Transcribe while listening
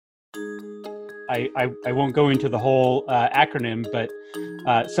I won't go into the whole acronym, but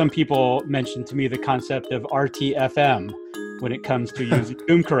some people mentioned to me the concept of RTFM when it comes to using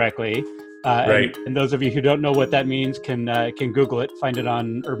Zoom correctly. Right. And those of you who don't know what that means can Google it, find it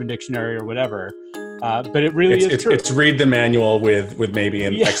on Urban Dictionary or whatever. But it really is true. It's read the manual with maybe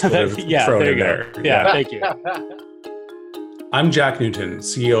an expletive thrown in there. Yeah, thank you. I'm Jack Newton,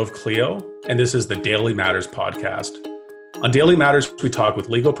 CEO of Clio, and this is the Daily Matters podcast. On Daily Matters, we talk with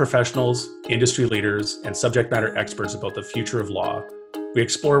legal professionals, industry leaders, and subject matter experts about the future of law. We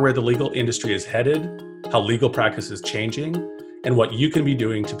explore where the legal industry is headed, how legal practice is changing, and what you can be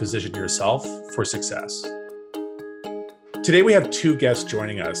doing to position yourself for success. Today we have two guests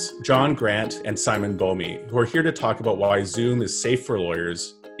joining us, John Grant and Simon Boehme, who are here to talk about why Zoom is safe for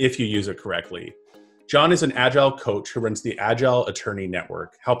lawyers if you use it correctly. John is an Agile coach who runs the Agile Attorney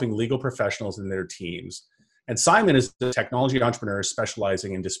Network, helping legal professionals and their teams. And Simon is the technology entrepreneur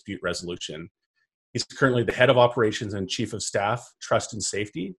specializing in dispute resolution. He's currently the head of operations and chief of staff, trust and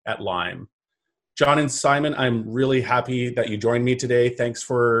safety at Lime. John and Simon, I'm really happy that you joined me today. Thanks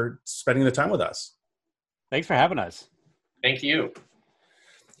for spending the time with us. Thanks for having us. Thank you.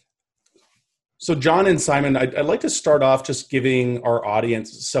 So John and Simon, I'd like to start off just giving our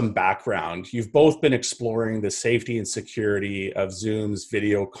audience some background. You've both been exploring the safety and security of Zoom's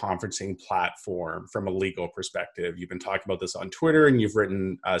video conferencing platform from a legal perspective. You've been talking about this on Twitter, and you've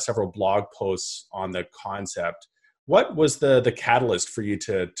written several blog posts on the concept. What was the catalyst for you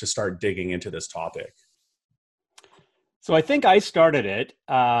to start digging into this topic? So I think I started it,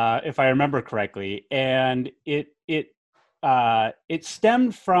 if I remember correctly, and it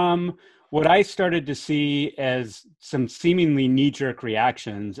stemmed from what I started to see as some seemingly knee-jerk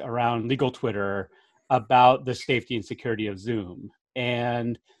reactions around legal Twitter about the safety and security of Zoom.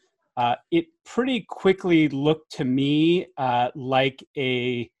 And it pretty quickly looked to me like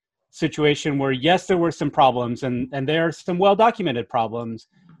a situation where, yes, there were some problems, and there are some well-documented problems,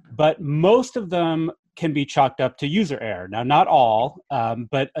 but most of them can be chalked up to user error. Now, not all,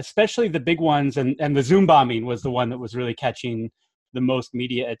 but especially the big ones, and the Zoom bombing was the one that was really catching the most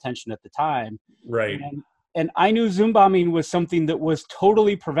media attention at the time. Right. And I knew Zoom bombing was something that was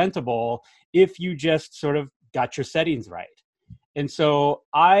totally preventable if you just sort of got your settings right. And so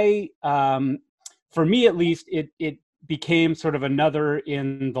for me at least, it became sort of another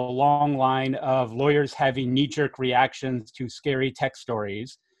in the long line of lawyers having knee-jerk reactions to scary tech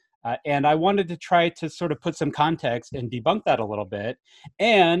stories. And I wanted to try to sort of put some context and debunk that a little bit.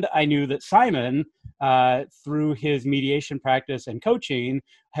 And I knew that Simon, through his mediation practice and coaching,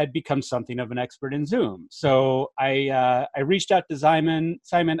 had become something of an expert in Zoom. So I reached out to Simon,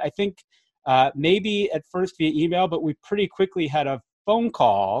 I think maybe at first via email, but we pretty quickly had a phone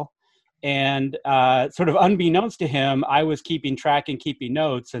call. And sort of unbeknownst to him, I was keeping track and keeping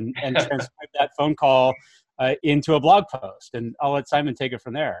notes and transcribed that phone call into a blog post. And I'll let Simon take it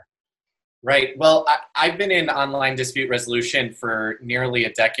from there. Right. Well, I've been in online dispute resolution for nearly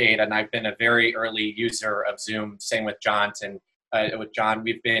a decade, and I've been a very early user of Zoom. Same with John. And with John,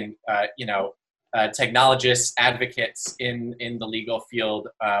 we've been, technologists, advocates in the legal field,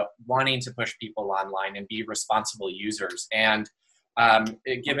 wanting to push people online and be responsible users. And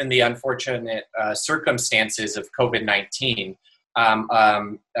given the unfortunate circumstances of COVID-19,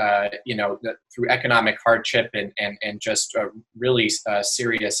 through economic hardship and just really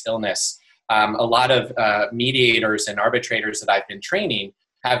serious illness, a lot of mediators and arbitrators that I've been training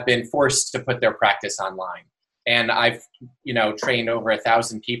have been forced to put their practice online. And I've, trained over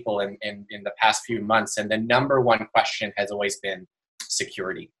 1,000 people in the past few months. And the number one question has always been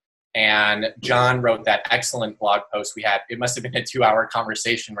security. And John wrote that excellent blog post we had. It must have been a 2-hour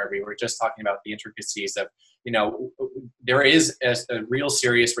conversation where we were just talking about the intricacies of, there is a real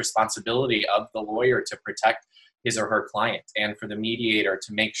serious responsibility of the lawyer to protect his or her client, and for the mediator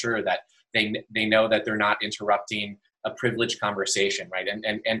to make sure that they know that they're not interrupting a privileged conversation, right?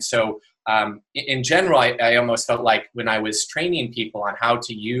 And so in general, I almost felt like when I was training people on how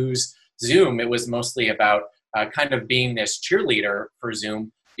to use Zoom, it was mostly about kind of being this cheerleader for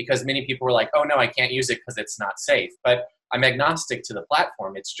Zoom, because many people were like, oh no, I can't use it because it's not safe. But I'm agnostic to the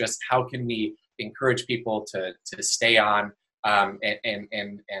platform. It's just, how can we encourage people to stay on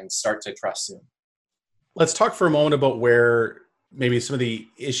and start to trust Zoom? Let's talk for a moment about where maybe some of the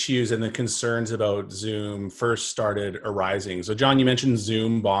issues and the concerns about Zoom first started arising. So John, you mentioned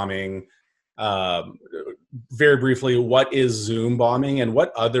Zoom bombing. Very briefly, what is Zoom bombing, and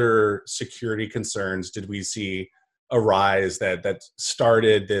what other security concerns did we see arise that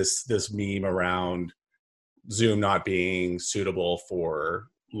started this meme around Zoom not being suitable for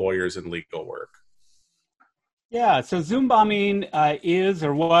lawyers and legal work? Yeah, so Zoom bombing is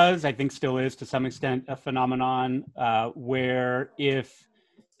or was, I think still is to some extent, a phenomenon where if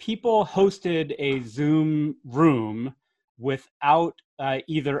people hosted a Zoom room without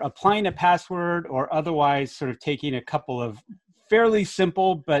either applying a password or otherwise sort of taking a couple of fairly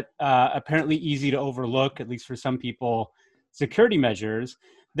simple but apparently easy to overlook, at least for some people, security measures,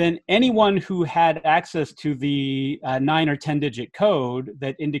 then anyone who had access to the 9 or 10 digit code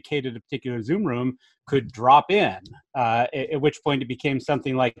that indicated a particular Zoom room could drop in, at which point it became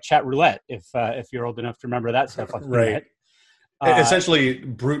something like chat roulette, if you're old enough to remember that stuff on the Right. internet. Essentially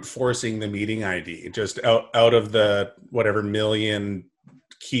brute forcing the meeting ID just out of the whatever million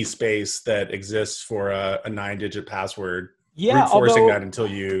key space that exists for a 9-digit password, Yeah, brute forcing that until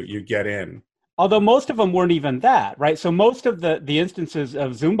you get in. although most of them weren't even that, right? So most of the instances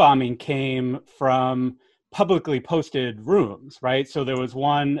of Zoom bombing came from publicly posted rooms, right? So there was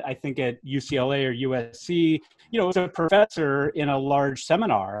one, I think at UCLA or USC, it was a professor in a large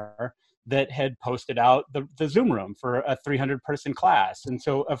seminar that had posted out the Zoom room for a 300-person class. And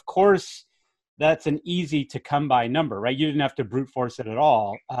so, of course, that's an easy to come by number, right? You didn't have to brute force it at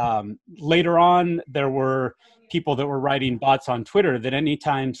all. Later on, there were people that were writing bots on Twitter that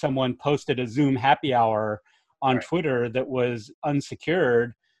anytime someone posted a Zoom happy hour on Twitter that was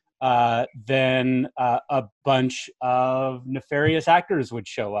unsecured, then a bunch of nefarious actors would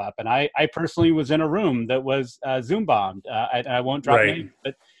show up. And I personally was in a room that was Zoom bombed. I won't drop names,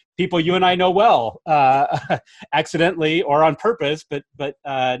 but people you and I know well, accidentally or on purpose, but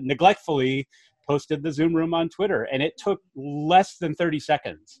neglectfully posted the Zoom room on Twitter. And it took less than 30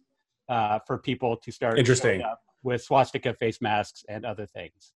 seconds for people to start showing up with swastika face masks and other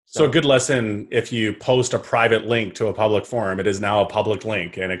things. So a good lesson, if you post a private link to a public forum, it is now a public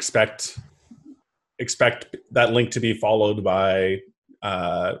link, and expect that link to be followed by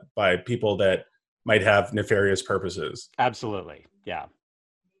people that might have nefarious purposes. Absolutely. Yeah.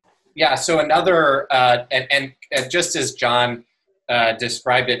 Yeah. So another, and just as John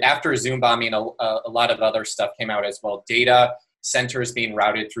described it, after Zoom bombing, a lot of other stuff came out as well. Data centers being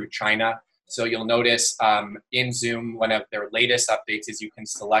routed through China. So you'll notice in Zoom, one of their latest updates is you can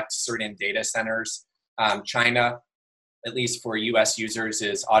select certain data centers. China, at least for US users,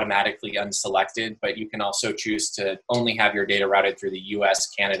 is automatically unselected, but you can also choose to only have your data routed through the US,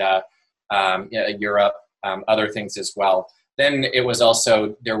 Canada, Europe, other things as well. Then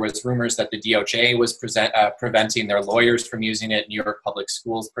there was rumors that the DOJ was preventing their lawyers from using it. New York Public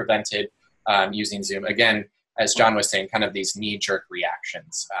Schools prevented using Zoom. Again, as John was saying, kind of these knee-jerk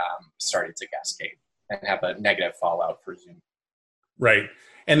reactions started to cascade and have a negative fallout for Zoom. Right.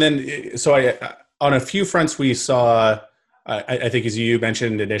 And then, so on a few fronts, we saw, I think as you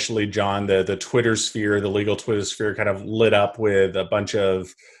mentioned initially, John, the Twitter sphere, the legal Twitter sphere kind of lit up with a bunch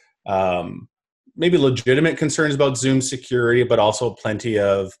of maybe legitimate concerns about Zoom security, but also plenty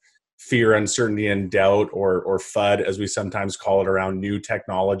of fear, uncertainty, and doubt, or FUD, as we sometimes call it, around new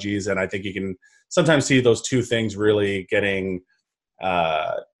technologies. And I think you can sometimes see those two things really getting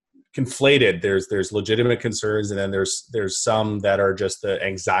conflated. There's legitimate concerns, and then there's some that are just the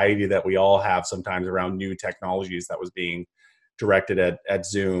anxiety that we all have sometimes around new technologies that was being directed at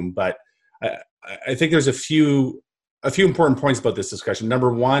Zoom. But I think there's a few important points about this discussion.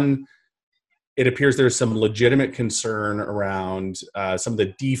 Number one, it appears there's some legitimate concern around some of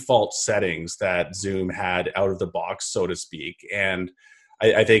the default settings that Zoom had out of the box, so to speak. And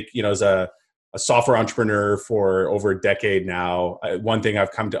I think, as a software entrepreneur for over a decade now, one thing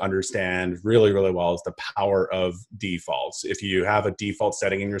I've come to understand really, really well is the power of defaults. If you have a default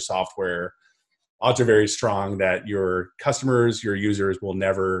setting in your software, odds are very strong that your customers, your users will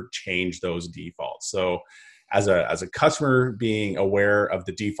never change those defaults. So as a customer, being aware of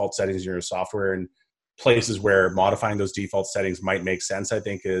the default settings in your software and places where modifying those default settings might make sense, I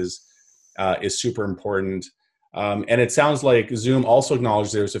think is super important. And it sounds like Zoom also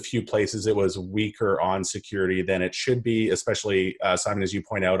acknowledged there's a few places it was weaker on security than it should be, especially, Simon, as you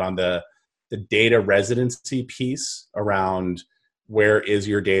point out, on the data residency piece around where is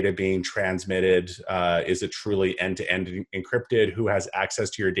your data being transmitted? Is it truly end-to-end encrypted? Who has access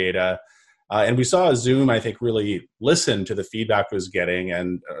to your data? And we saw Zoom, I think, really listen to the feedback it was getting.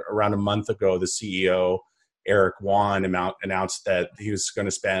 And around a month ago, the CEO, Eric Yuan, announced that he was going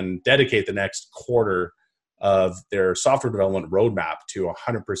to dedicate the next quarter of their software development roadmap to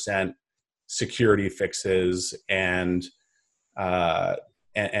 100% security fixes and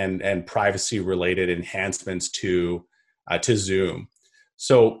privacy-related enhancements to Zoom.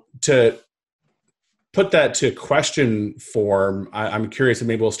 So to put that to question form, I'm curious, and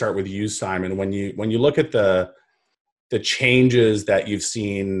maybe we'll start with you, Simon. When you look at the changes that you've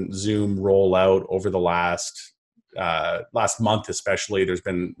seen Zoom roll out over the last last month especially, there's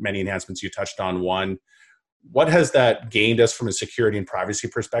been many enhancements. You touched on one. What has that gained us from a security and privacy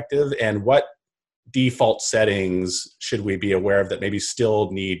perspective, and what default settings should we be aware of that maybe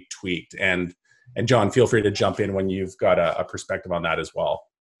still need tweaked? And John, feel free to jump in when you've got a perspective on that as well.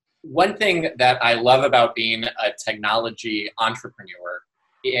 One thing that I love about being a technology entrepreneur,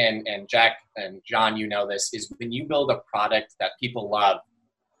 and Jack and John, you know this, is when you build a product that people love,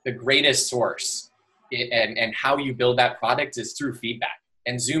 the greatest source and how you build that product is through feedback.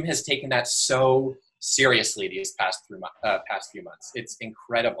 And Zoom has taken that so seriously these past few months. It's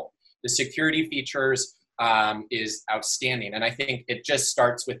incredible. The security features is outstanding. And I think it just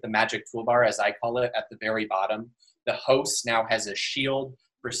starts with the magic toolbar, as I call it, at the very bottom. The host now has a shield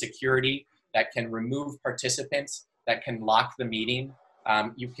for security that can remove participants, that can lock the meeting.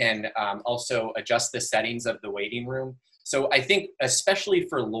 You can also adjust the settings of the waiting room. So I think, especially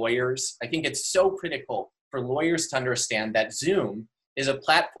for lawyers, I think it's so critical for lawyers to understand that Zoom is a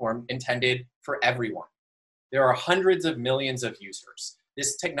platform intended for everyone. There are hundreds of millions of users.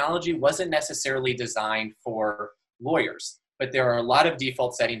 This technology wasn't necessarily designed for lawyers, but there are a lot of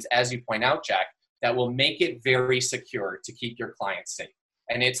default settings, as you point out, Jack, that will make it very secure to keep your clients safe.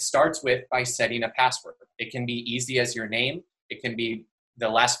 And it starts by setting a password. It can be easy as your name. It can be the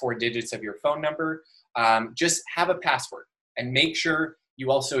last 4 digits of your phone number. Just have a password and make sure you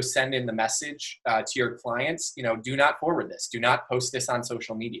also send in the message to your clients, do not forward this. Do not post this on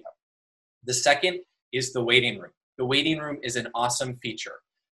social media. The second is the waiting room. The waiting room is an awesome feature.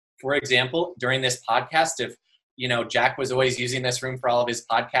 For example, during this podcast, if Jack was always using this room for all of his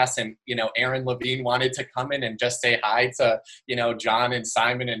podcasts, and Aaron Levine wanted to come in and just say hi to John and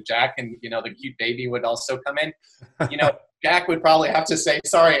Simon and Jack, and the cute baby would also come in. Jack would probably have to say,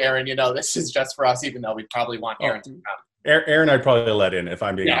 "Sorry, Aaron, this is just for us," even though we'd probably want Aaron to come. Aaron, I'd probably let in if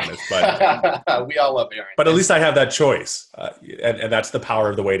I'm being honest, but we all love Aaron. But at least I have that choice, and that's the power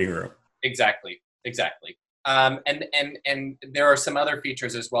of the waiting room. Exactly. And there are some other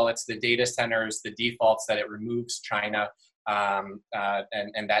features as well. It's the data centers, the defaults that it removes China, and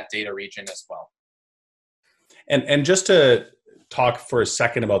that data region as well. And just to talk for a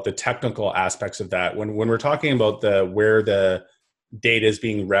second about the technical aspects of that, when we're talking about where the data is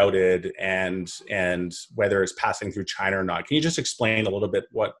being routed and whether it's passing through China or not, can you just explain a little bit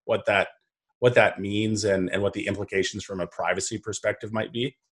what that means and what the implications from a privacy perspective might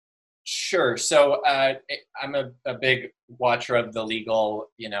be? Sure. So I'm a big watcher of the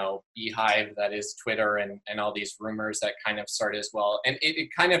legal, beehive that is Twitter and all these rumors that kind of start as well. And it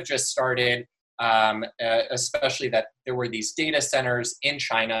kind of just started, especially that there were these data centers in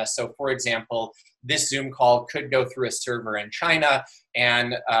China. So for example, this Zoom call could go through a server in China,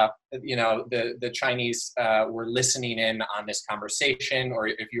 and the Chinese were listening in on this conversation, or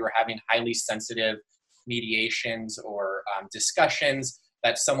if you were having highly sensitive mediations or discussions,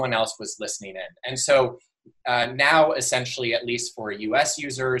 that someone else was listening in. And so now, essentially, at least for US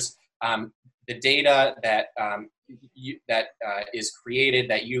users, the data that is created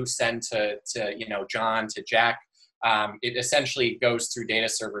that you send to John, to Jack, it essentially goes through data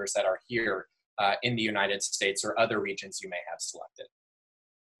servers that are here in the United States or other regions you may have selected.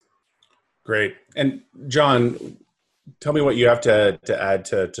 Great. And John, tell me what you have to add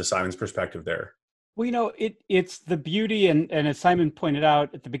to Simon's perspective there. Well, it's the beauty, and as Simon pointed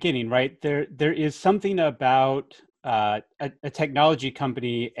out at the beginning, right? There is something about a technology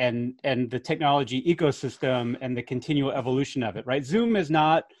company and the technology ecosystem and the continual evolution of it, right? Zoom is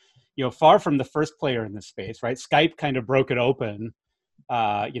not, far from the first player in this space, right? Skype kind of broke it open,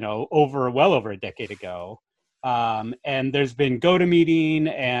 well over a decade ago. And there's been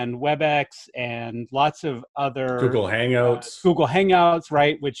GoToMeeting and WebEx and lots of other Google Hangouts,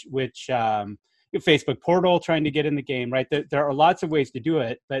 right? Which Facebook Portal trying to get in the game, right? There are lots of ways to do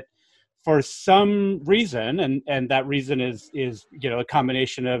it, but for some reason, and that reason is a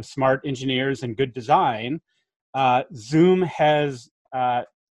combination of smart engineers and good design, Zoom has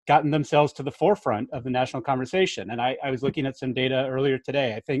gotten themselves to the forefront of the national conversation. And I was looking at some data earlier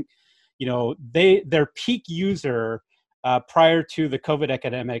today. I think their peak user prior to the COVID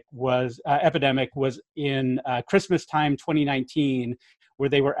epidemic was in Christmas time 2019, where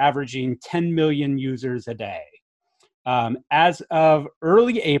they were averaging 10 million users a day. As of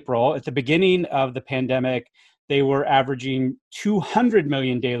early April, at the beginning of the pandemic, they were averaging 200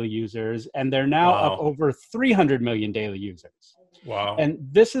 million daily users, and they're now up over 300 million daily users. Wow. And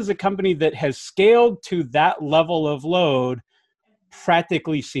this is a company that has scaled to that level of load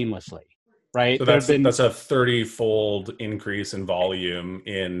practically seamlessly, right? So that's a 30-fold increase in volume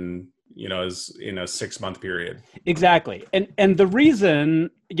in is in a 6-month period. Exactly. And the reason,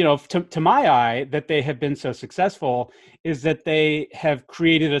 to my eye, that they have been so successful is that they have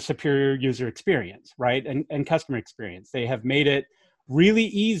created a superior user experience, right? And customer experience. They have made it really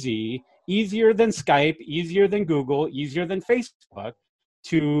easy, easier than Skype, easier than Google, easier than Facebook,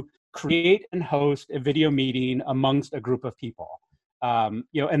 to create and host a video meeting amongst a group of people. And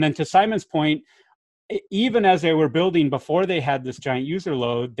then to Simon's point, even as they were building before they had this giant user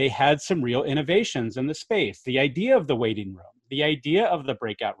load, they had some real innovations in the space. The idea of the waiting room, the idea of the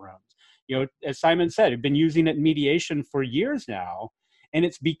breakout rooms, as Simon said, have been using it in mediation for years now. And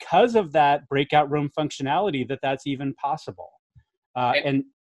it's because of that breakout room functionality that that's even possible. And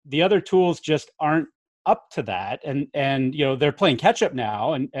the other tools just aren't up to that. And they're playing catch up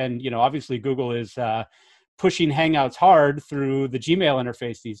now. And obviously Google is pushing Hangouts hard through the Gmail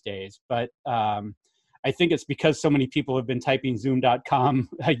interface these days. But I think it's because so many people have been typing zoom.com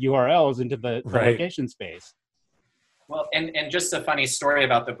URLs into the location space. Well, and just a funny story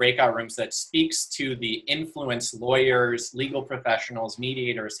about the breakout rooms that speaks to the influence lawyers, legal professionals,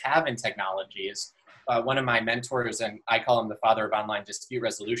 mediators have in technology is one of my mentors, and I call him the father of online dispute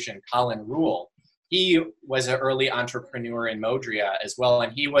resolution, Colin Rule. He was an early entrepreneur in Modria as well,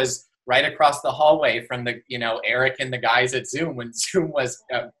 and he was right across the hallway from the, Eric and the guys at Zoom when Zoom was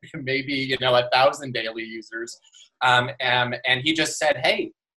maybe, 1,000 daily users. And he just said,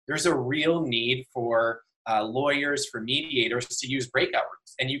 hey, there's a real need for lawyers, for mediators to use breakout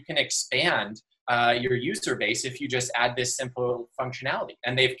rooms. And you can expand your user base if you just add this simple functionality.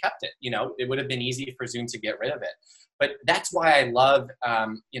 And they've kept it. It would have been easy for Zoom to get rid of it. But that's why I love,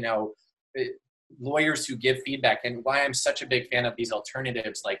 lawyers who give feedback, and why I'm such a big fan of these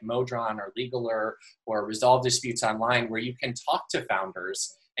alternatives like Modron or Legaler or Resolve Disputes Online, where you can talk to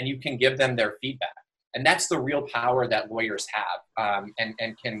founders and you can give them their feedback. And that's the real power that lawyers have,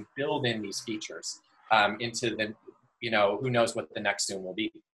 and can build in these features into the, who knows what the next Zoom will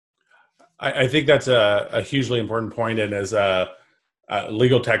be. I think that's a hugely important point. And as a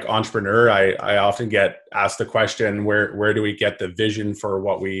legal tech entrepreneur, I often get asked the question, where do we get the vision for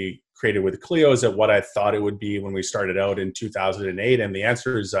what we created with Clio? Is it what I thought it would be when we started out in 2008? And the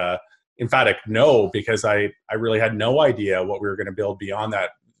answer is emphatic no, because I really had no idea what we were going to build beyond that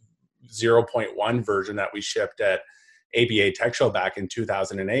 0.1 version that we shipped at ABA Tech Show back in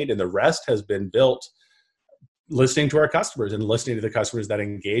 2008. And the rest has been built listening to our customers and listening to the customers that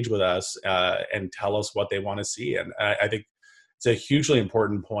engage with us and tell us what they want to see. And I think it's a hugely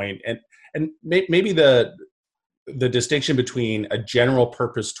important point. And maybe the distinction between a general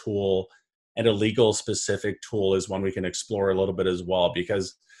purpose tool and a legal specific tool is one we can explore a little bit as well,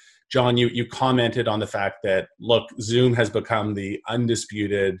 because John, you commented on the fact that, look, Zoom has become the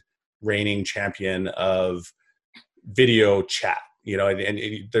undisputed reigning champion of video chat, and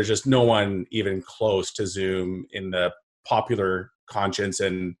there's just no one even close to Zoom in the popular conscience.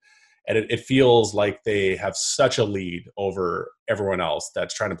 And it feels like they have such a lead over everyone else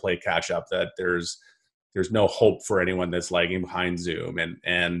that's trying to play catch up, that there's no hope for anyone that's lagging behind Zoom.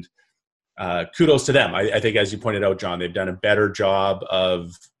 And kudos to them. I think, as you pointed out, John, they've done a better job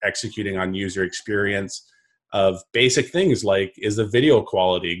of executing on user experience of basic things like, is the video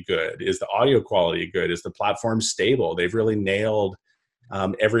quality good? Is the audio quality good? Is the platform stable? They've really nailed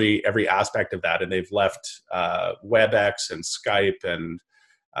every aspect of that. And they've left WebEx and Skype and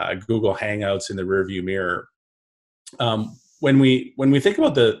Google Hangouts in the rearview mirror. When we think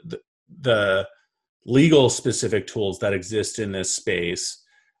about the legal specific tools that exist in this space,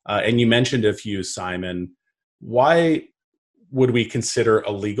 and you mentioned a few, Simon, why would we consider a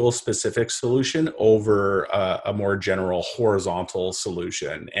legal specific solution over a more general horizontal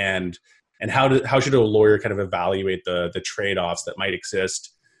solution? And how should a lawyer kind of evaluate the trade-offs that might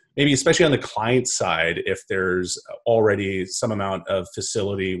exist, maybe especially on the client side, if there's already some amount of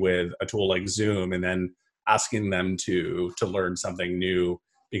facility with a tool like Zoom, and then asking them to learn something new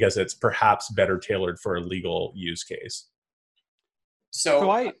because it's perhaps better tailored for a legal use case?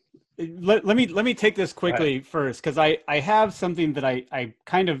 Let me take this quickly first, because I have something that I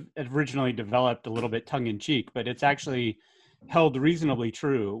kind of originally developed a little bit tongue in cheek, but it's actually held reasonably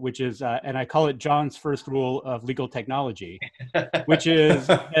true, which is, and I call it John's first rule of legal technology, which is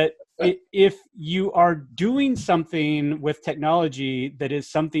that if you are doing something with technology that is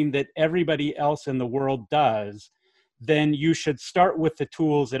something that everybody else in the world does, then you should start with the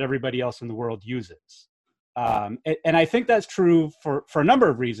tools that everybody else in the world uses. And I think that's true for a number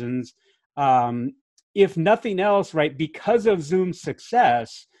of reasons. If nothing else, right, because of Zoom's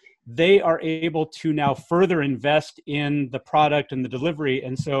success, they are able to now further invest in the product and the delivery.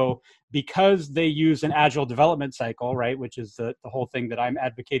 And so because they use an agile development cycle, right, which is the whole thing that I'm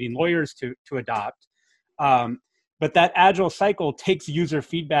advocating lawyers to adopt, but that agile cycle takes user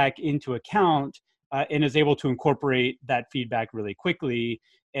feedback into account and is able to incorporate that feedback really quickly.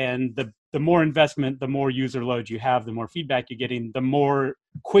 And the more investment, the more user load you have, the more feedback you're getting, the more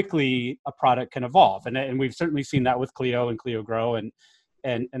quickly a product can evolve. And we've certainly seen that with Clio and Clio Grow and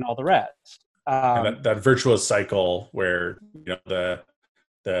all the rest. That virtuous cycle where, you know,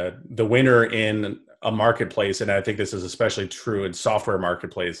 the winner in a marketplace, and I think this is especially true in software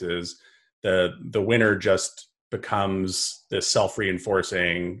marketplaces, the winner just becomes this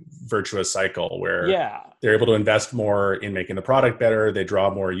self-reinforcing virtuous cycle where they're able to invest more in making the product better. They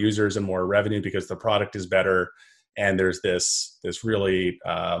draw more users and more revenue because the product is better. And there's this really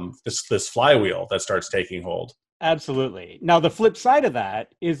this flywheel that starts taking hold. Absolutely. Now, the flip side of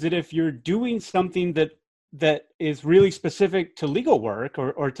that is that if you're doing something that is really specific to legal work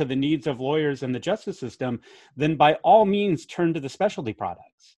or to the needs of lawyers and the justice system, then by all means turn to the specialty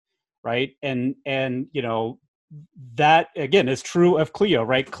products, right? And you know, that again is true of Clio,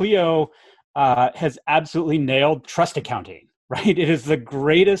 right? Clio has absolutely nailed trust accounting, right? It is the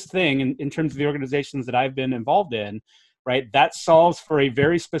greatest thing in terms of the organizations that I've been involved in, right? That solves for a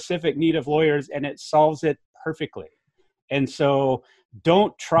very specific need of lawyers, and it solves it perfectly. And so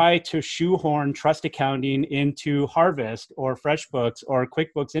don't try to shoehorn trust accounting into Harvest or FreshBooks or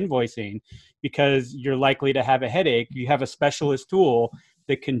QuickBooks invoicing because you're likely to have a headache. You have a specialist tool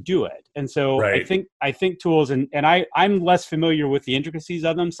that can do it. And so I think tools, and I'm less familiar with the intricacies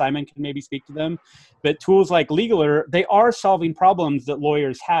of them. Simon can maybe speak to them, but tools like Legaler, they are solving problems that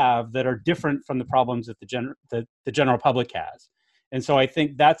lawyers have that are different from the problems that the general public has. And so I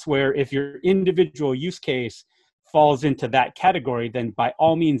think that's where, if your individual use case falls into that category, then by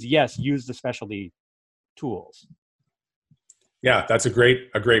all means, yes, use the specialty tools. Yeah, that's a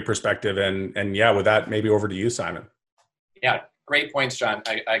great perspective. And yeah, with that, maybe over to you, Simon. Yeah, great points, John.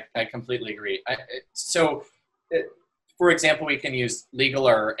 I completely agree. For example, we can use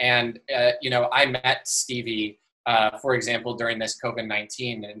Legaler, and I met Stevie, for example, during this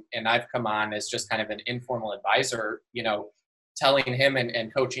COVID-19, and I've come on as just kind of an informal advisor, telling him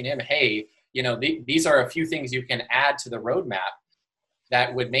and coaching him, hey, these are a few things you can add to the roadmap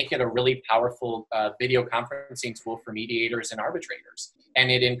that would make it a really powerful video conferencing tool for mediators and arbitrators. And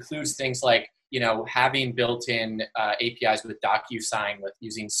it includes things like, having built-in APIs with DocuSign, with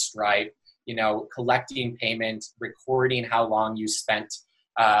using Stripe, collecting payment, recording how long you spent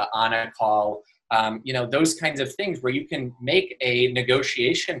on a call, those kinds of things where you can make a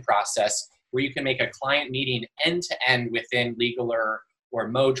negotiation process where you can make a client meeting end-to-end within Legaler or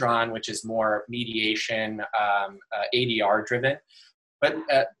Modron, which is more mediation, ADR driven. But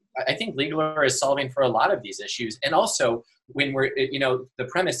I think Legaler is solving for a lot of these issues. And also, when we're, the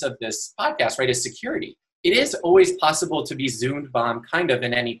premise of this podcast, right, is security. It is always possible to be zoomed bombed kind of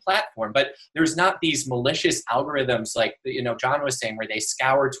in any platform, but there's not these malicious algorithms like, John was saying, where they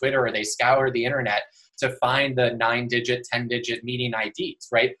scour Twitter or they scour the internet to find the 9-digit, 10-digit meeting IDs,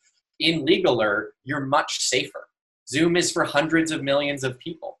 right? In Legaler, you're much safer. Zoom is for hundreds of millions of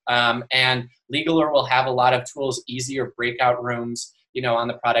people. And Legaler will have a lot of tools, easier breakout rooms, on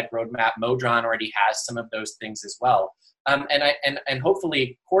the product roadmap. Modron already has some of those things as well. And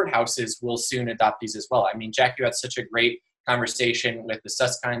hopefully courthouses will soon adopt these as well. I mean, Jack, you had such a great conversation with the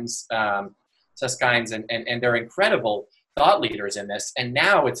Susskines and they're incredible thought leaders in this. And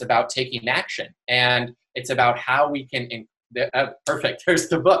now it's about taking action, and it's about how we can, perfect, there's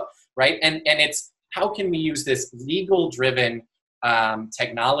the book, right? And it's, how can we use this legal-driven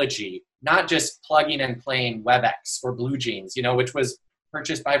technology, not just plugging and playing WebEx or BlueJeans, which was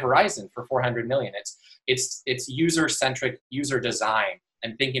purchased by Verizon for $400 million. It's user-centric, user design,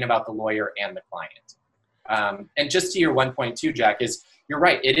 and thinking about the lawyer and the client. And just to your 1.2, Jack, is you're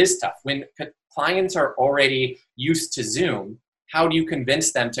right. It is tough when clients are already used to Zoom. How do you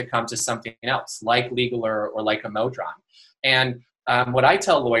convince them to come to something else, like Legaler or like a Modron? And what I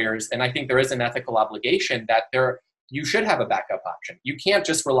tell lawyers, and I think there is an ethical obligation, that you should have a backup option. You can't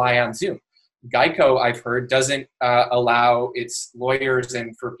just rely on Zoom. Geico, I've heard, doesn't allow its lawyers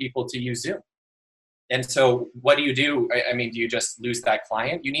and for people to use Zoom. And so what do you do? I mean, do you just lose that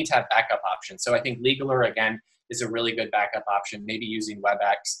client? You need to have backup options. So I think Legaler, again, is a really good backup option, maybe using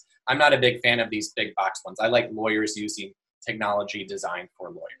WebEx. I'm not a big fan of these big box ones. I like lawyers using technology designed for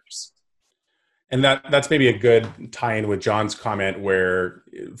lawyers. And that's maybe a good tie-in with John's comment, where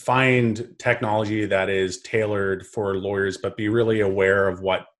find technology that is tailored for lawyers, but be really aware of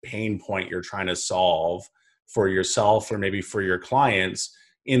what pain point you're trying to solve for yourself or maybe for your clients,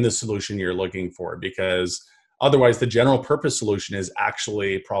 in the solution you're looking for, because otherwise the general purpose solution is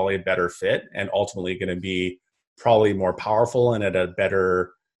actually probably a better fit and ultimately going to be probably more powerful and at a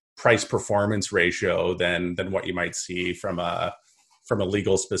better price performance ratio than what you might see from a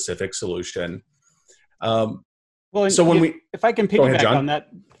legal specific solution. Well, so if I can piggyback on that,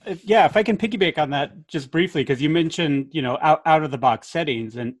 if I can piggyback on that just briefly, because you mentioned, out of the box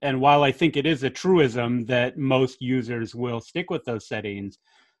settings, and while I think it is a truism that most users will stick with those settings,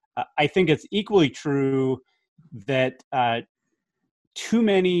 I think it's equally true that too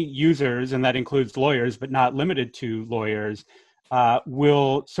many users, and that includes lawyers, but not limited to lawyers,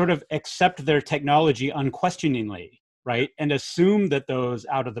 will sort of accept their technology unquestioningly, right? And assume that those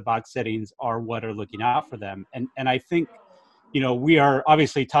out-of-the-box settings are what are looking out for them. And I think, we are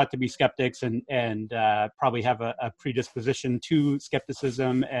obviously taught to be skeptics and probably have a predisposition to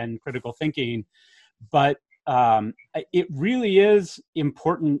skepticism and critical thinking. But it really is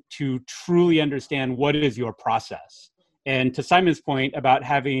important to truly understand what is your process. And to Simon's point about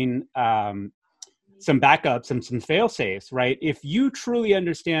having some backups and some fail-safes, right? If you truly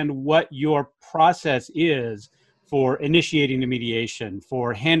understand what your process is for initiating a mediation,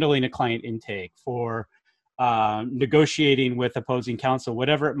 for handling a client intake, for negotiating with opposing counsel,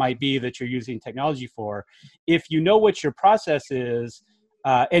 whatever it might be that you're using technology for, if you know what your process is,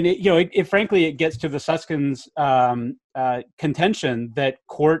 and frankly, it gets to the Susskind's contention that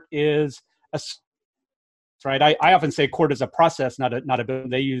court is right. I often say court is a process, not a building.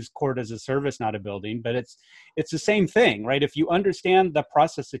 They use court as a service, not a building, but it's the same thing, right? If you understand the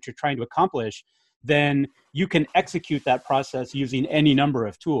process that you're trying to accomplish, then you can execute that process using any number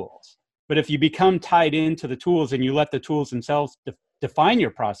of tools. But if you become tied into the tools and you let the tools themselves define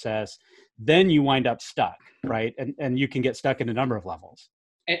your process, then you wind up stuck, right? And you can get stuck in a number of levels.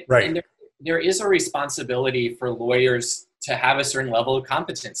 Right. And there is a responsibility for lawyers to have a certain level of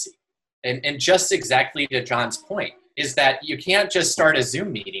competency. And just exactly to John's point is that you can't just start a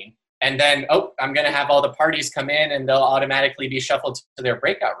Zoom meeting and then, I'm going to have all the parties come in and they'll automatically be shuffled to their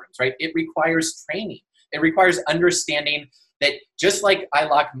breakout rooms, right? It requires training. It requires understanding that just like I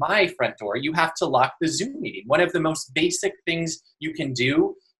lock my front door, you have to lock the Zoom meeting. One of the most basic things you can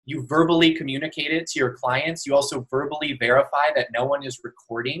do, you verbally communicate it to your clients. You also verbally verify that no one is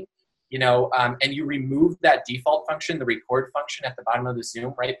recording. And you remove that default function, the record function at the bottom of the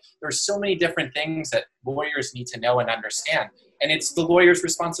Zoom, right? There's so many different things that lawyers need to know and understand. And it's the lawyer's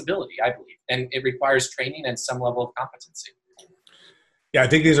responsibility, I believe. And it requires training and some level of competency. Yeah, I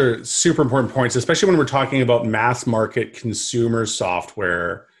think these are super important points, especially when we're talking about mass market consumer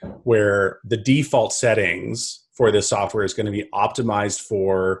software, where the default settings for this software is going to be optimized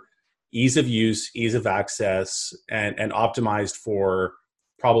for ease of use, ease of access, and optimized for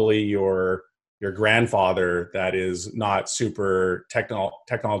probably your grandfather that is not super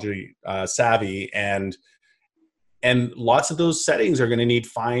technology savvy, and lots of those settings are going to need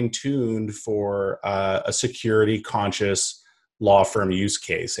fine-tuned for a security conscious law firm use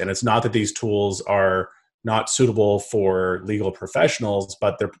case. And it's not that these tools are not suitable for legal professionals,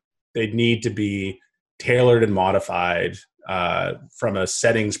 but they need to be tailored and modified from a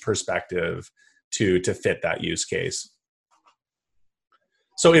settings perspective to fit that use case.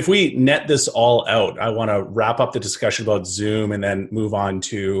 So if we net this all out, I want to wrap up the discussion about Zoom and then move on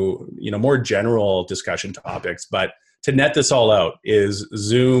to more general discussion topics. But to net this all out, is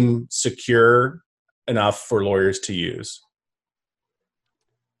Zoom secure enough for lawyers to use?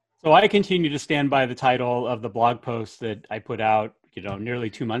 So I continue to stand by the title of the blog post that I put out, nearly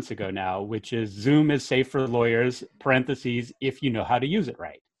 2 months ago now, which is Zoom is safe for lawyers, parentheses, if you know how to use it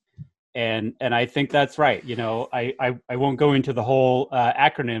right. And I think that's right. I won't go into the whole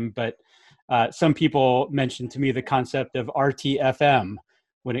acronym, but some people mentioned to me the concept of RTFM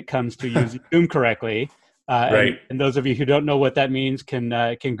when it comes to using Zoom correctly. Right. And those of you who don't know what that means can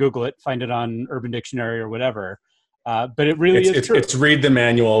Google it, find it on Urban Dictionary or whatever. But it really is true. It's read the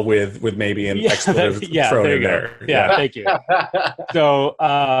manual with maybe an expletive thrown in there. Yeah, thank you. So,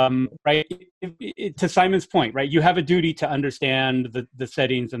 right, to Simon's point, right, you have a duty to understand the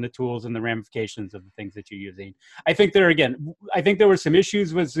settings and the tools and the ramifications of the things that you're using. I think there were some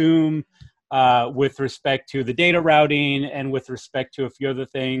issues with Zoom with respect to the data routing and with respect to a few other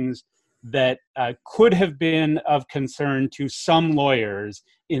things that could have been of concern to some lawyers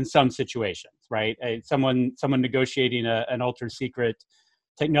in some situations, right? Someone negotiating an ultra secret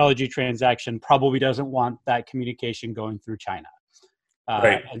technology transaction probably doesn't want that communication going through China.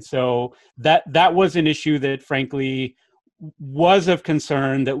 Right. And so that was an issue that frankly was of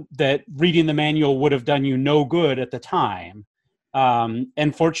concern, that reading the manual would have done you no good at the time.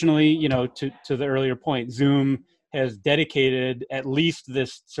 And fortunately, to the earlier point, Zoom has dedicated at least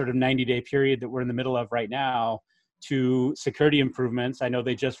this sort of 90-day period that we're in the middle of right now to security improvements. I know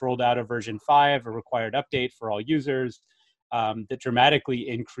they just rolled out a version 5, a required update for all users that dramatically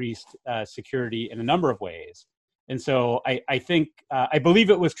increased security in a number of ways. And so I think, I believe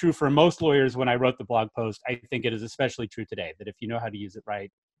it was true for most lawyers when I wrote the blog post. I think it is especially true today, that if you know how to use it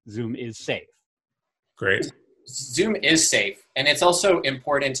right, Zoom is safe. Great. Zoom is safe. And it's also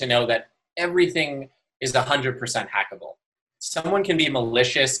important to know that everything is 100% hackable. Someone can be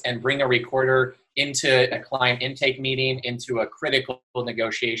malicious and bring a recorder into a client intake meeting, into a critical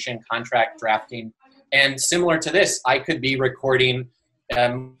negotiation, contract drafting. And similar to this, I could be recording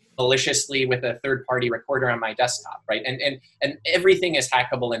maliciously with a third-party recorder on my desktop, right? And everything is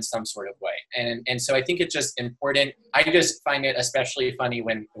hackable in some sort of way. And so I think it's just important. I just find it especially funny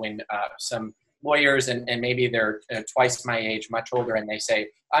when some lawyers, and maybe they're twice my age, much older, and they say,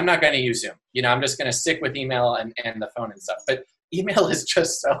 I'm not going to use Zoom. I'm just going to stick with email and the phone and stuff. But email is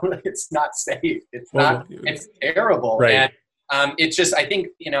just it's not safe. It's terrible. Right. And it's just, I think,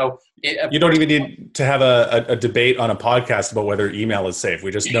 you don't even need to have a debate on a podcast about whether email is safe.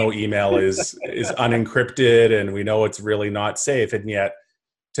 We just know email is unencrypted, and we know it's really not safe. And yet,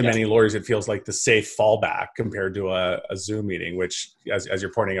 to many lawyers, it feels like the safe fallback compared to a Zoom meeting, which, as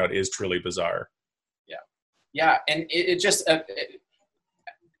you're pointing out, is truly bizarre. Yeah. And it just,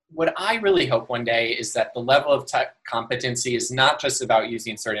 what I really hope one day is that the level of tech competency is not just about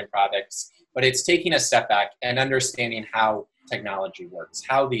using certain products, but it's taking a step back and understanding how technology works,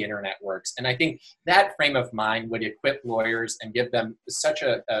 how the internet works. And I think that frame of mind would equip lawyers and give them such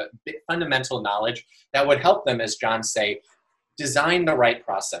a fundamental knowledge that would help them, as John say, design the right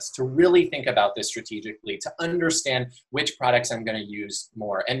process, to really think about this strategically, to understand which products I'm going to use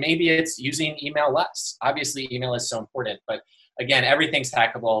more. And maybe it's using email less. Obviously, email is so important, but again, everything's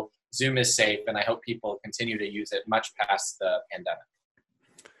hackable. Zoom is safe, and I hope people continue to use it much past the pandemic.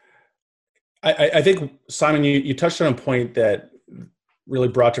 I think, Simon, you touched on a point that really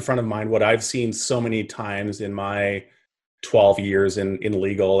brought to front of mind what I've seen so many times in my 12 years in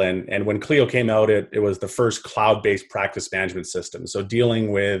legal. And when Clio came out, it was the first cloud-based practice management system. So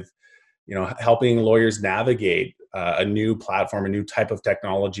dealing with, helping lawyers navigate a new platform, a new type of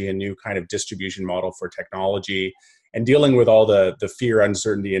technology, a new kind of distribution model for technology, and dealing with all the fear,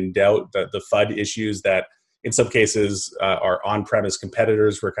 uncertainty, and doubt, the FUD issues that in some cases our on-premise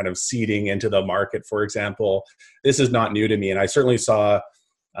competitors were kind of seeding into the market, for example. This is not new to me. And I certainly saw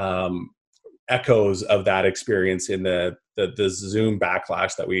echoes of that experience in the Zoom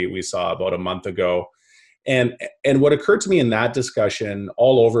backlash that we saw about a month ago. And what occurred to me in that discussion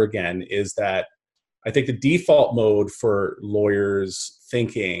all over again is that I think the default mode for lawyers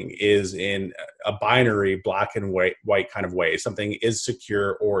thinking is in a binary black and white kind of way. Something is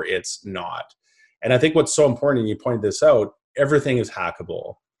secure or it's not. And I think what's so important, and you pointed this out, everything is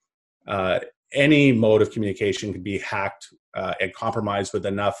hackable. Any mode of communication can be hacked and compromised with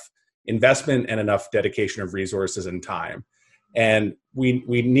enough investment and enough dedication of resources and time. And we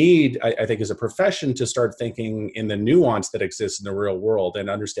need, I think, as a profession, to start thinking in the nuance that exists in the real world and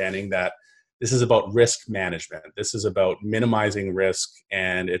understanding that this is about risk management. This is about minimizing risk,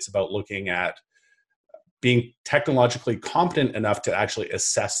 and it's about looking at being technologically competent enough to actually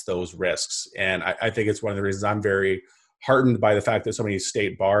assess those risks. And I think it's one of the reasons I'm very heartened by the fact that so many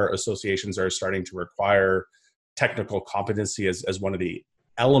state bar associations are starting to require technical competency as one of the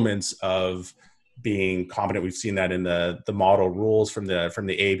elements of being competent. We've seen that in the model rules from the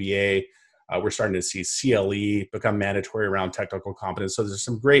ABA. We're starting to see CLE become mandatory around technical competence. So there's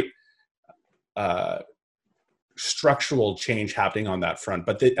some great structural change happening on that front.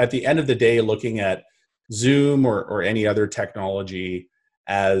 But at the end of the day, looking at Zoom or any other technology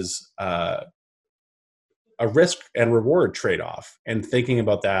as a risk and reward trade-off, and thinking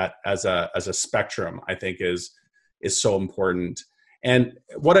about that as a spectrum, I think is so important. And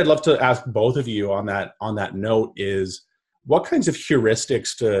what I'd love to ask both of you on that note is, what kinds of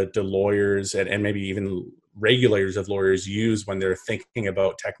heuristics do lawyers and maybe even regulators of lawyers use when they're thinking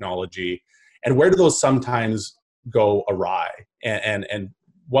about technology, and where do those sometimes go awry? And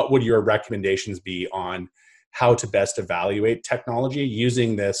what would your recommendations be on how to best evaluate technology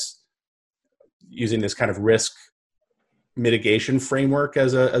using this kind of risk mitigation framework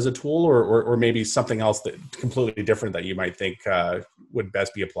as a tool, or maybe something else that completely different that you might think would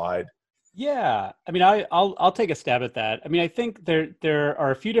best be applied? Yeah, I mean, I'll take a stab at that. I mean, I think there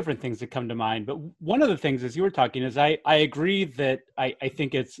are a few different things that come to mind, but one of the things, as you were talking, is I agree that I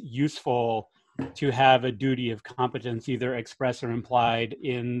think it's useful to have a duty of competence, either express or implied,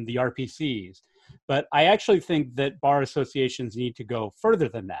 in the RPCs. But I actually think that bar associations need to go further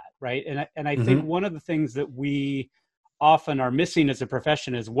than that, right? And I think one of the things that we often are missing as a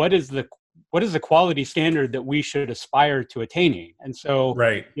profession is what is the quality standard that we should aspire to attaining. And so,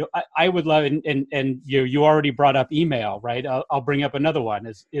 right. I would love, and you already brought up email, right? I'll bring up another one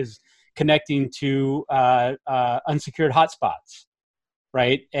is connecting to unsecured hotspots,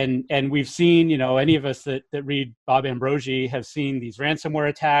 right? And we've seen, any of us that read Bob Ambrogi have seen these ransomware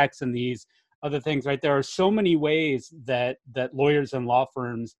attacks and these other things, right? There are so many ways that lawyers and law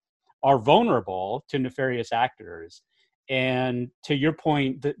firms are vulnerable to nefarious actors. And to your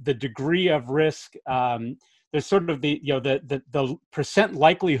point, the degree of risk, there's sort of the percent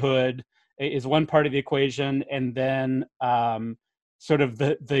likelihood is one part of the equation, and then sort of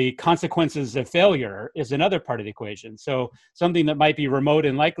the consequences of failure is another part of the equation. So something that might be remote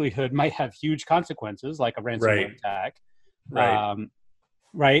in likelihood might have huge consequences, like a ransomware attack,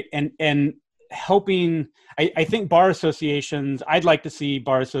 right? And helping, I think bar associations, I'd like to see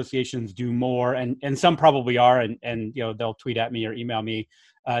bar associations do more, and some probably are, and they'll tweet at me or email me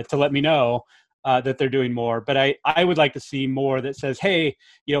to let me know that they're doing more. But I would like to see more that says, hey,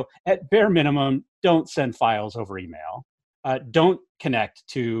 at bare minimum, don't send files over email. Don't connect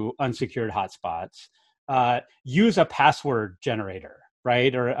to unsecured hotspots. Use a password generator,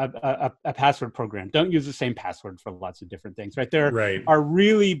 right? Or a password program. Don't use the same password for lots of different things, right? There are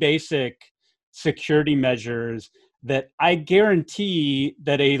really basic security measures that I guarantee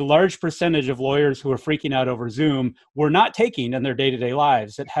that a large percentage of lawyers who are freaking out over Zoom were not taking in their day-to-day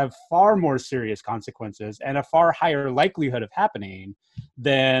lives, that have far more serious consequences and a far higher likelihood of happening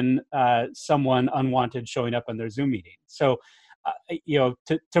than someone unwanted showing up on their Zoom meeting. So,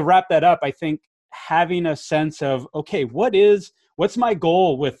 to wrap that up, I think having a sense of, okay, what's my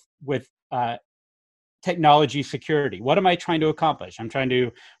goal with technology security? What am I trying to accomplish? I'm trying to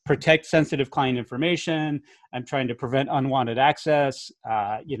protect sensitive client information. I'm trying to prevent unwanted access.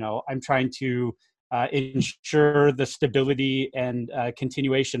 I'm trying to ensure the stability and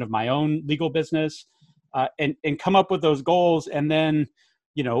continuation of my own legal business, and come up with those goals, and then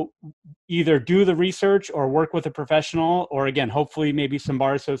either do the research or work with a professional, or again, hopefully maybe some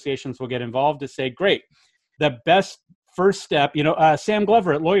bar associations will get involved to say, great, the best first step, Sam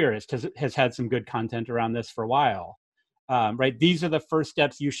Glover at Lawyerist has had some good content around this for a while, right? These are the first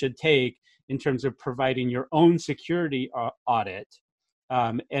steps you should take in terms of providing your own security audit.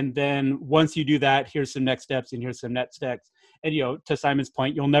 And then once you do that, here's some next steps and here's some next steps. And, to Simon's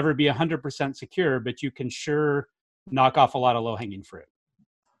point, you'll never be 100% secure, but you can sure knock off a lot of low-hanging fruit.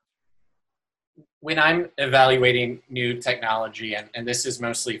 When I'm evaluating new technology, and this is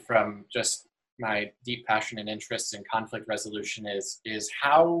mostly from just my deep passion and interest in conflict resolution, is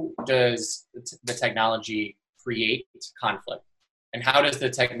how does the technology create conflict, and how does the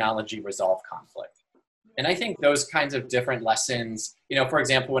technology resolve conflict? And I think those kinds of different lessons, for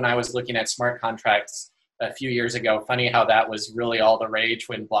example, when I was looking at smart contracts a few years ago, funny how that was really all the rage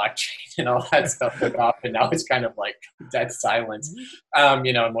when blockchain and all that stuff took off, and now it's kind of like dead silence.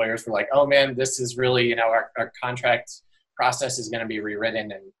 And lawyers were like, oh man, this is really, our contract process is going to be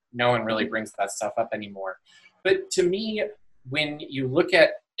rewritten, and no one really brings that stuff up anymore. But to me, when you look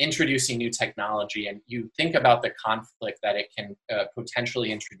at introducing new technology and you think about the conflict that it can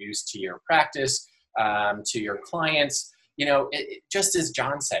potentially introduce to your practice, to your clients, just as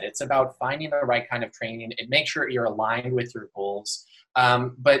John said, it's about finding the right kind of training and make sure you're aligned with your goals.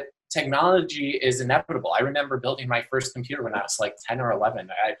 But technology is inevitable. I remember building my first computer when I was like 10 or 11.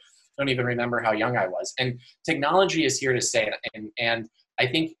 I don't even remember how young I was. And technology is here to stay. And I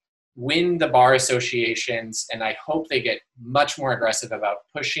think when the bar associations, and I hope they get much more aggressive about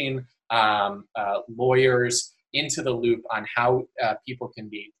pushing lawyers into the loop on how people can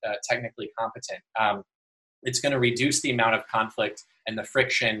be technically competent, it's going to reduce the amount of conflict and the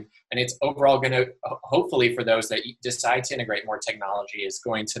friction, and it's overall going to, hopefully for those that decide to integrate more technology, is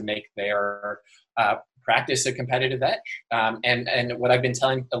going to make their practice a competitive edge. And what I've been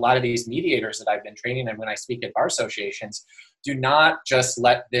telling a lot of these mediators that I've been training, and when I speak at bar associations, do not just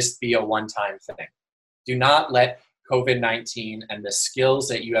let this be a one-time thing. Do not let COVID-19 and the skills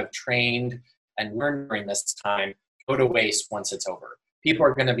that you have trained and learned during this time go to waste once it's over. People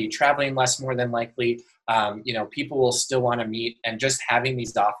are going to be traveling less, more than likely. People will still want to meet, and just having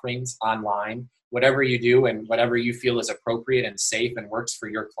these offerings online, whatever you do and whatever you feel is appropriate and safe and works for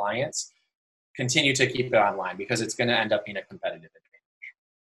your clients, continue to keep it online, because it's going to end up being a competitive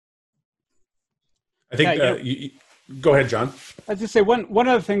advantage. I think go ahead, John. I was just say one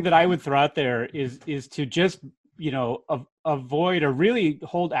other thing that I would throw out there is to just avoid, or really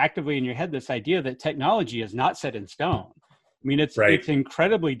hold actively in your head this idea that technology is not set in stone. I mean, it's Right. it's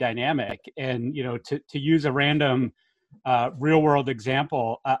incredibly dynamic. And to use a random real world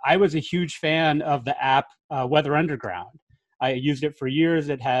example, I was a huge fan of the app Weather Underground. I used it for years.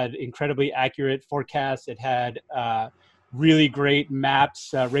 It had incredibly accurate forecasts. It had really great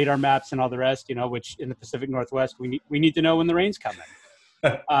maps, radar maps, and all the rest. Which in the Pacific Northwest we need to know when the rain's coming.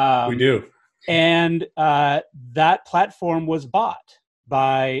 We do. And that platform was bought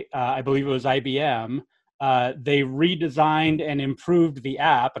by, I believe it was IBM. They redesigned and improved the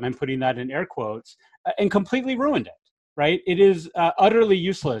app, and I'm putting that in air quotes, and completely ruined it. Right? It is utterly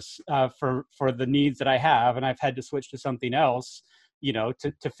useless for the needs that I have, and I've had to switch to something else,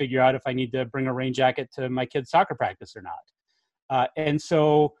 to figure out if I need to bring a rain jacket to my kid's soccer practice or not. And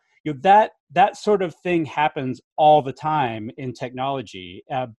so that sort of thing happens all the time in technology,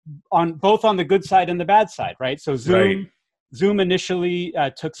 on both on the good side and the bad side, right? So Zoom initially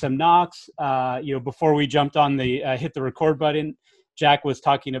took some knocks. Before we jumped on the hit the record button, Jack was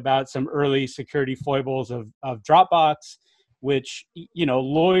talking about some early security foibles of Dropbox, which,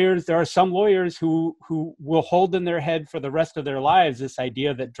 there are some lawyers who will hold in their head for the rest of their lives this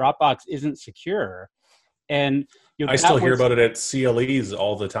idea that Dropbox isn't secure. And I still hear about it at CLEs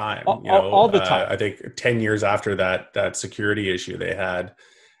all the time. All the time. I think 10 years after that security issue they had,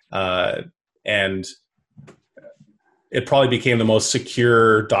 and it probably became the most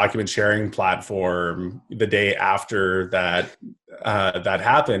secure document sharing platform the day after that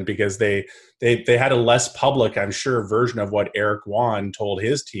happened, because they had a less public, I'm sure, version of what Eric Yuan told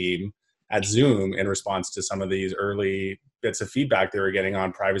his team at Zoom in response to some of these early bits of feedback they were getting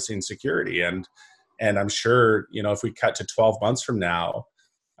on privacy and security. And I'm sure, if we cut to 12 months from now,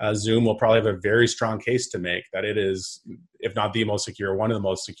 Zoom will probably have a very strong case to make that it is, if not the most secure, one of the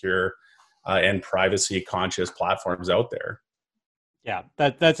most secure and privacy conscious platforms out there. Yeah,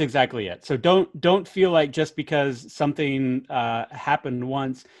 that's exactly it. So don't feel like just because something happened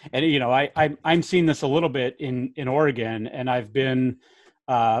once, and I'm seeing this a little bit in Oregon, and I've been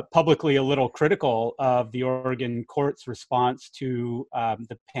publicly a little critical of the Oregon court's response to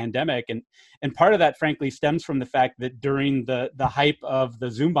the pandemic, and part of that, frankly, stems from the fact that during the hype of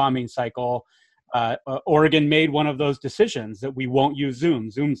the Zoom bombing cycle, Oregon made one of those decisions that we won't use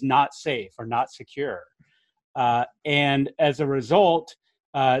Zoom. Zoom's not safe or not secure. And as a result,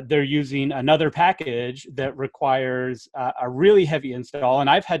 they're using another package that requires a really heavy install. And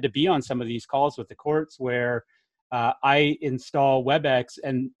I've had to be on some of these calls with the courts where I install WebEx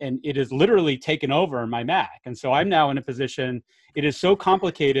and it is literally taken over my Mac. And so I'm now in a position, it is so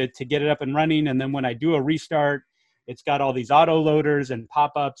complicated to get it up and running. And then when I do a restart, it's got all these auto loaders and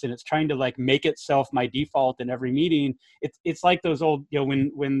pop-ups, and it's trying to make itself my default in every meeting. It's like those old,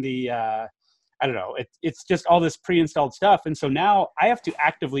 when the, I don't know, it's just all this pre-installed stuff. And so now I have to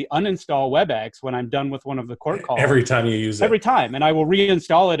actively uninstall WebEx when I'm done with one of the court calls. Every time you use it. Every time. And I will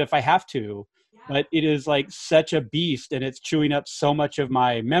reinstall it if I have to. But it is such a beast, and it's chewing up so much of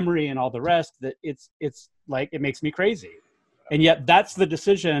my memory and all the rest that it's it makes me crazy. And yet that's the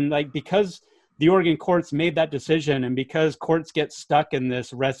decision, because the Oregon courts made that decision, and because courts get stuck in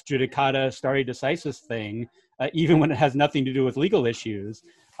this res judicata stare decisis thing, even when it has nothing to do with legal issues,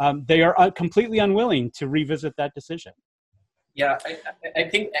 they are completely unwilling to revisit that decision. Yeah, I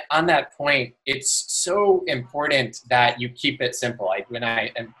think on that point, it's so important that you keep it simple. When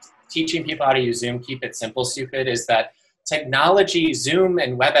I am teaching people how to use Zoom, keep it simple, stupid, is that technology, Zoom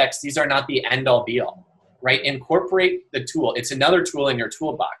and WebEx, these are not the end all be all, right? Incorporate the tool. It's another tool in your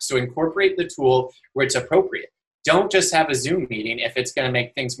toolbox. So incorporate the tool where it's appropriate. Don't just have a Zoom meeting if it's going to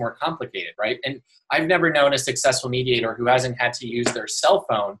make things more complicated, right? And I've never known a successful mediator who hasn't had to use their cell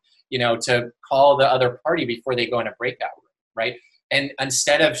phone, to call the other party before they go in a breakout room, right? And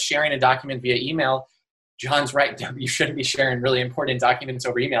instead of sharing a document via email, John's right, you shouldn't be sharing really important documents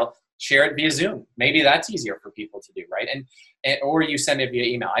over email. Share it via Zoom. Maybe that's easier for people to do, right? And or you send it via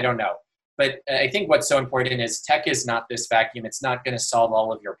email. I don't know. But I think what's so important is tech is not this vacuum. It's not going to solve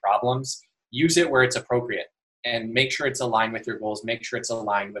all of your problems. Use it where it's appropriate and make sure it's aligned with your goals. Make sure it's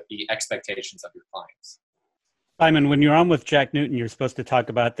aligned with the expectations of your clients. Simon, when you're on with Jack Newton, you're supposed to talk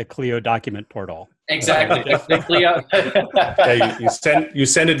about the Clio document portal. Exactly. The Clio. Yeah, you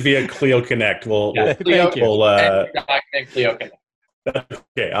send it via Clio Connect. Clio Connect.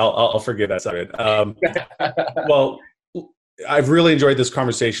 Okay, I'll forget that side. Well, I've really enjoyed this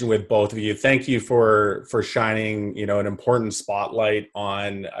conversation with both of you. Thank you for shining, an important spotlight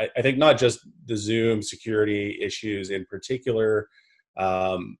on, I think, not just the Zoom security issues in particular,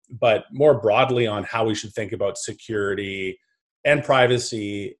 but more broadly on how we should think about security and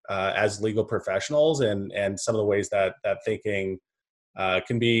privacy as legal professionals, and some of the ways that thinking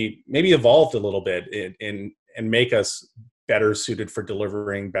can be maybe evolved a little bit and make us better suited for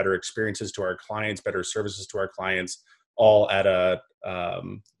delivering better experiences to our clients, better services to our clients, all at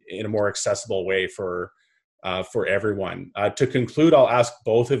in a more accessible way for everyone. To conclude, I'll ask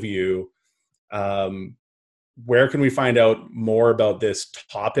both of you, where can we find out more about this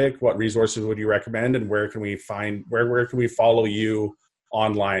topic? What resources would you recommend, and where can we follow you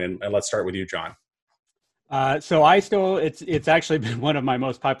online? And let's start with you, John. So it's actually been one of my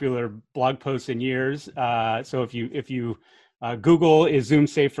most popular blog posts in years. So if you Google is Zoom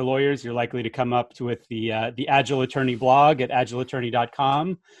safe for lawyers, you're likely to come up with the Agile Attorney blog at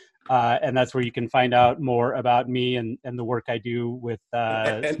agileattorney.com. And that's where you can find out more about me and the work I do with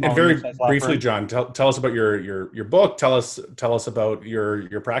and very briefly, John, tell us about your book. Tell us about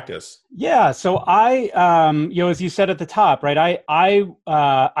your practice. Yeah, so I as you said at the top, right?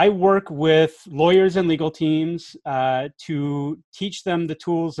 I work with lawyers and legal teams to teach them the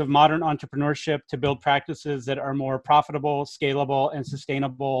tools of modern entrepreneurship to build practices that are more profitable, scalable, and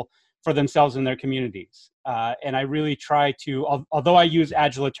sustainable for themselves and their communities. And I really try to, although I use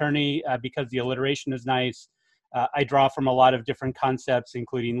Agile Attorney because the alliteration is nice, I draw from a lot of different concepts,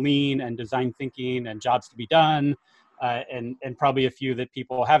 including lean and design thinking and jobs to be done, and probably a few that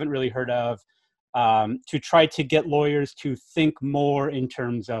people haven't really heard of, to try to get lawyers to think more in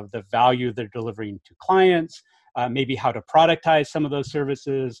terms of the value they're delivering to clients, maybe how to productize some of those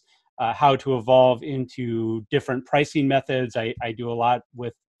services, how to evolve into different pricing methods. I do a lot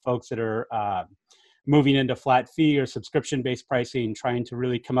with folks that are moving into flat fee or subscription-based pricing, trying to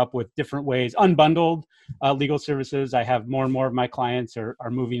really come up with different ways, unbundled legal services. I have more and more of my clients are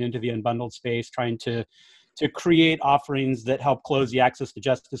moving into the unbundled space, trying to create offerings that help close the access to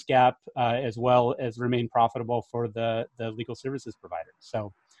justice gap, as well as remain profitable for the legal services providers.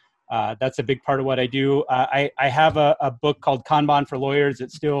 So that's a big part of what I do. I have a book called Kanban for Lawyers.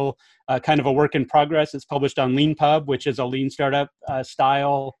 It's still kind of a work in progress. It's published on LeanPub, which is a lean startup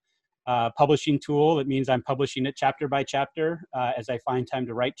style publishing tool. It means I'm publishing it chapter by chapter as I find time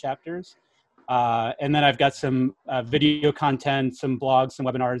to write chapters. And then I've got some video content, some blogs, some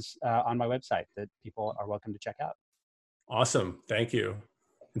webinars on my website that people are welcome to check out. Awesome. Thank you.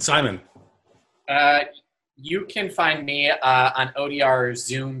 And Simon? You can find me on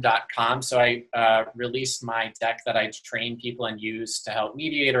odrzoom.com. So I released my deck that I train people and use to help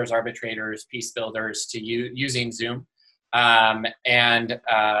mediators, arbitrators, peace builders to using Zoom. And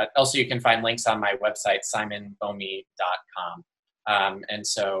also you can find links on my website, simonbomey.com. And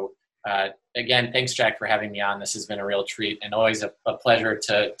so again, thanks, Jack, for having me on. This has been a real treat and always a pleasure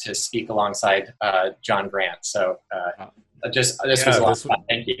to speak alongside John Grant. So this was a lot of fun.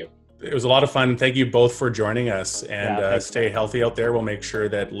 Thank you. It was a lot of fun. Thank you both for joining us, and stay healthy out there. We'll make sure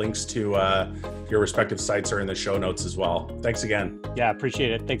that links to your respective sites are in the show notes as well. Thanks again. Yeah,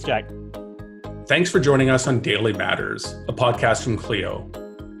 appreciate it. Thanks, Jack. Thanks for joining us on Daily Matters, a podcast from Clio.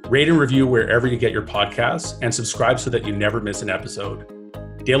 Rate and review wherever you get your podcasts, and subscribe so that you never miss an episode.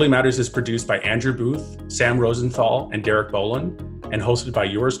 Daily Matters is produced by Andrew Booth, Sam Rosenthal, and Derek Boland, and hosted by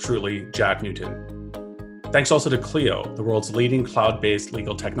yours truly, Jack Newton. Thanks also to Clio, the world's leading cloud-based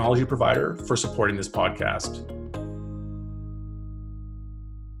legal technology provider, for supporting this podcast.